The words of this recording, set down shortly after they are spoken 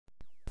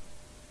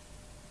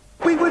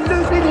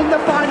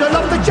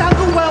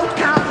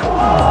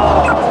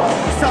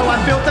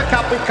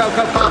with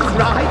Cocoa Puffs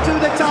right to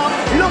the top.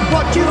 Look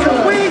what you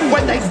can win.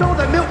 When they saw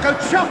the milk go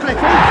chocolatey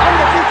on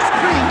the big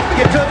screen,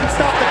 your turkey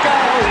start to go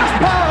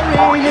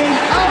pouring in.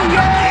 Oh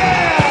yeah!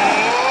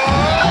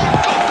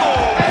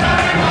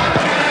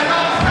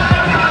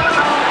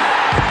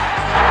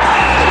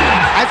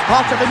 As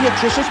part of a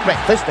nutritious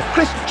breakfast, the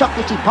crisp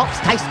chocolatey pops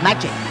taste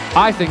magic.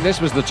 I think this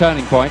was the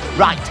turning point.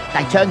 Right,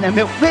 they turn their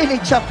milk really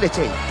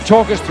chocolatey.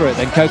 Talk us through it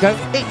then, Coco.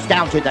 It's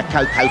down to the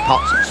Cocoa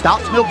Pops.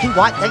 Starts milky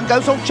white, then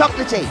goes all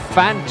chocolatey.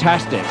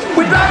 Fantastic.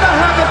 We'd rather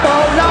have a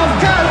bowl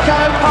of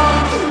Cocoa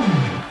Pops.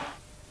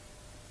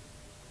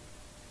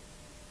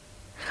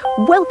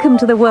 Welcome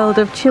to the world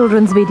of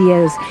children's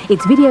videos.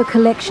 It's Video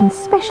Collection's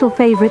special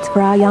favourites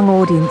for our young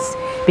audience.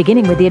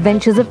 Beginning with the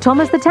adventures of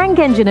Thomas the Tank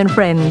Engine and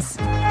friends.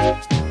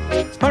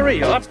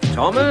 Hurry up,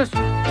 Thomas.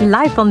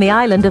 Life on the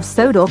island of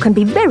Sodor can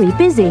be very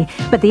busy,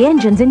 but the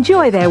engines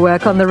enjoy their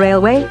work on the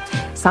railway.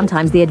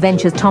 Sometimes the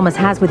adventures Thomas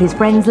has with his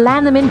friends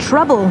land them in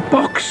trouble.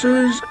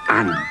 Boxes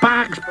and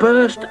bags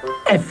burst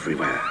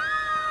everywhere.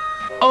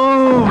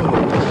 Oh!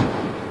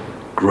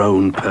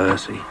 Groaned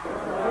Percy.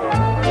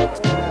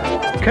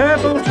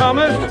 Careful,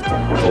 Thomas,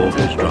 called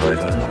his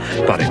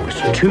driver, but it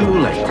was too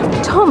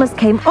late. Thomas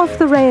came off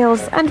the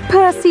rails and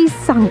Percy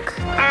sunk.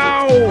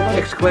 Ow!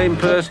 Exclaimed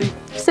Percy.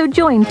 So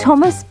join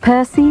Thomas,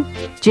 Percy,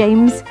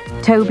 James,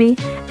 Toby,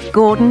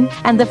 Gordon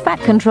and the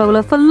Fat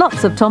Controller for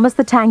lots of Thomas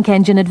the Tank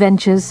Engine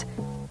adventures.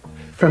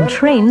 From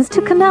trains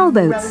to canal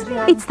boats,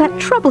 it's that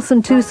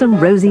troublesome twosome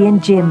Rosie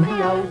and Jim.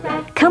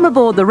 Come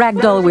aboard the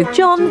ragdoll with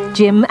John,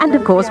 Jim and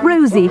of course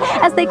Rosie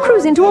as they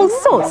cruise into all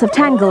sorts of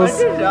tangles.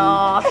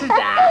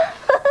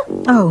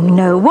 Oh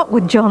no, what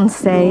would John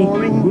say?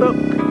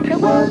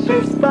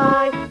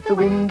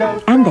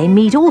 And they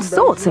meet all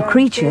sorts of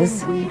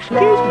creatures.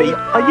 Excuse me,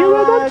 are you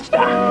a monster?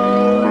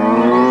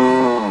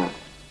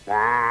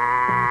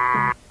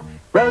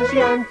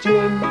 Rosie and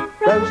Jim,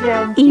 Rosie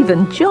and Jim.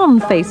 Even John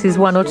faces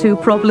one or two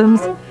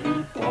problems.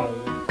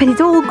 But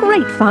it's all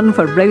great fun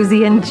for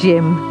Rosie and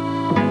Jim.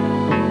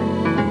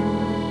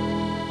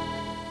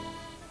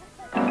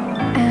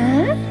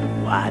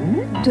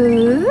 1,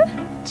 2,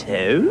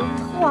 2,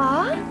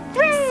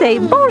 3. Say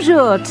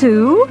bonjour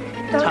to...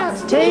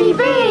 Tots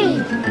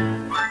TV.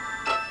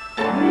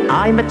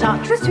 I'm a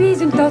tot. Je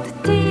suis une tot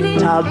TV.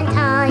 Tub. And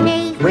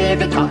tiny. We're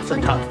the Tots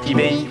and Tots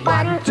TV.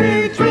 1,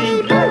 2,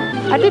 3, go.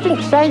 I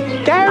didn't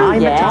say go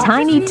I'm a tot.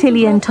 Tiny,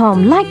 Tilly and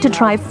Tom like to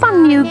try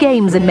fun new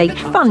games and make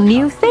fun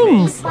new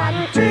things.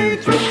 1, 2,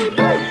 3,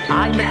 go.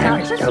 I'm a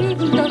tot.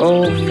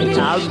 Oh,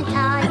 Tub.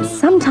 But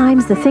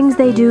sometimes the things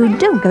they do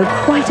don't go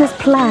quite as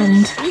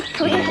planned.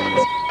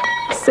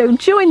 So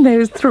join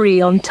those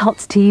three on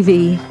Tots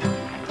TV.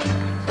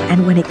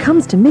 And when it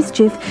comes to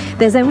mischief,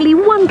 there's only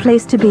one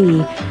place to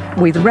be,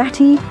 with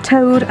Ratty,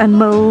 Toad and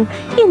Mole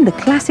in the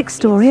classic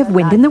story of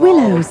Wind in the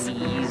Willows.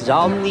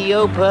 On the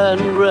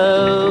open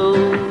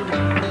road,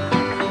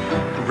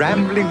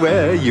 Rambling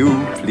where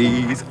you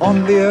please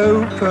on the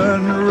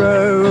open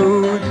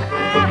road.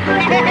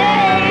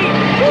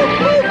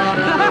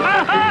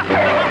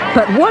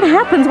 But what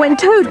happens when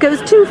Toad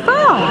goes too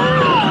far?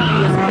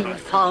 He's been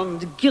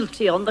found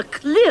guilty on the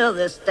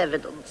clearest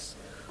evidence.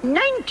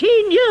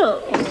 19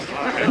 years.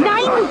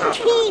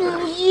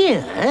 19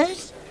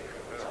 years?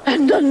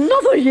 And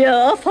another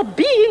year for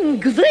being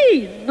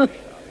green.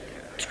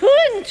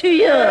 20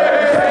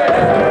 years.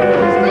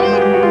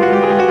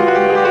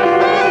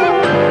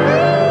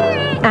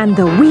 And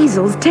the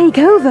weasels take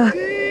over.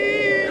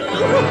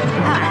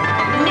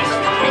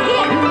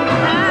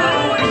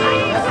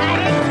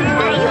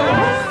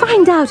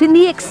 Find out in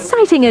the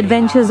exciting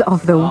adventures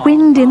of the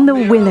Wind in the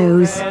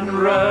Willows.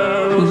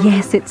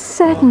 Yes, it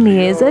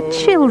certainly is a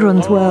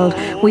children's world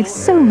with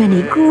so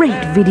many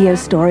great video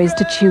stories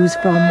to choose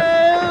from.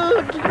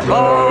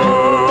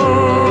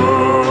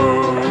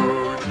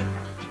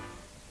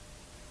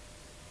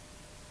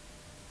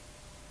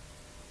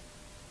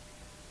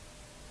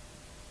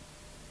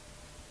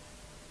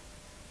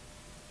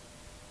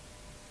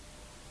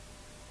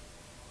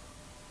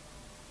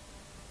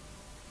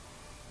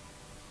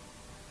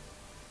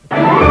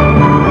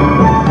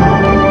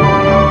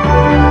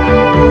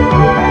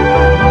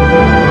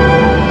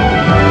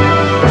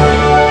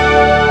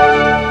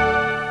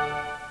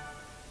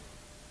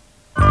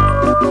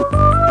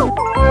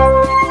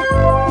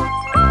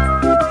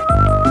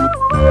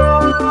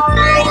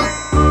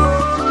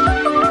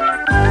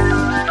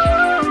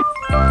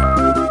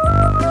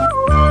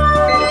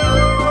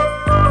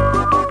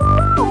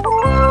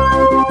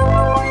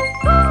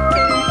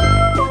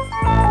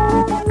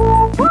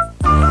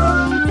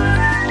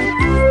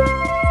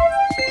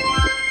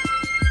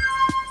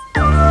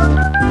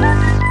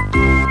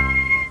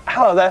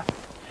 Hello there,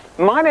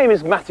 my name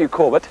is Matthew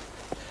Corbett,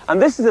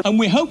 and this is And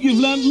we hope you've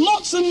learned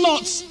lots and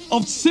lots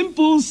of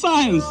simple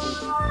science.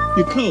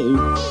 You're cold?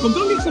 Well,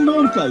 go and get some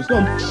warm clothes. Go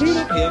on, clean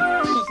up here.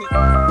 That's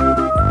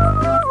it.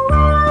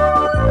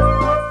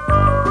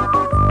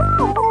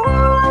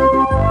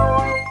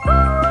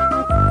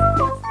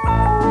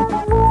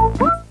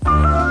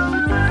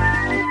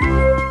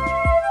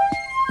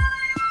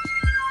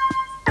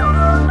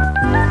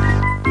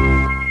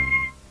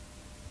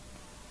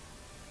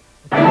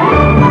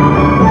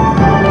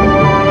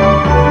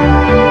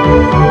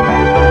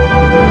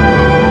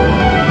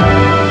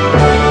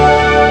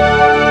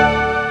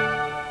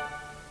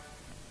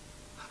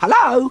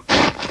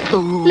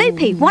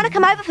 Loopy, want to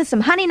come over for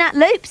some honey nut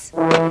loops?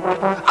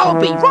 I'll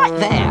be right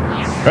there.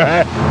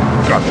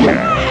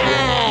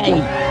 Hey!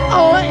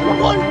 I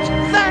want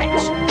that!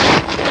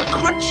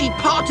 Crunchy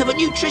part of a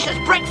nutritious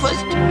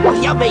breakfast.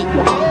 Yummy,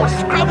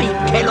 scrummy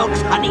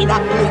Kellogg's Honey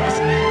Nut Loops.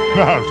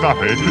 Oh, stop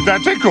it.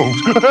 That tickles.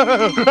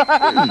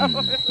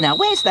 Now,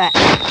 where's that?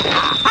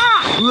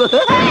 Aha!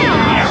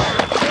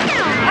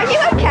 Are you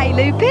okay,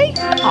 Loopy?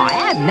 I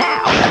am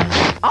now.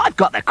 I've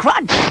got the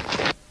crunch.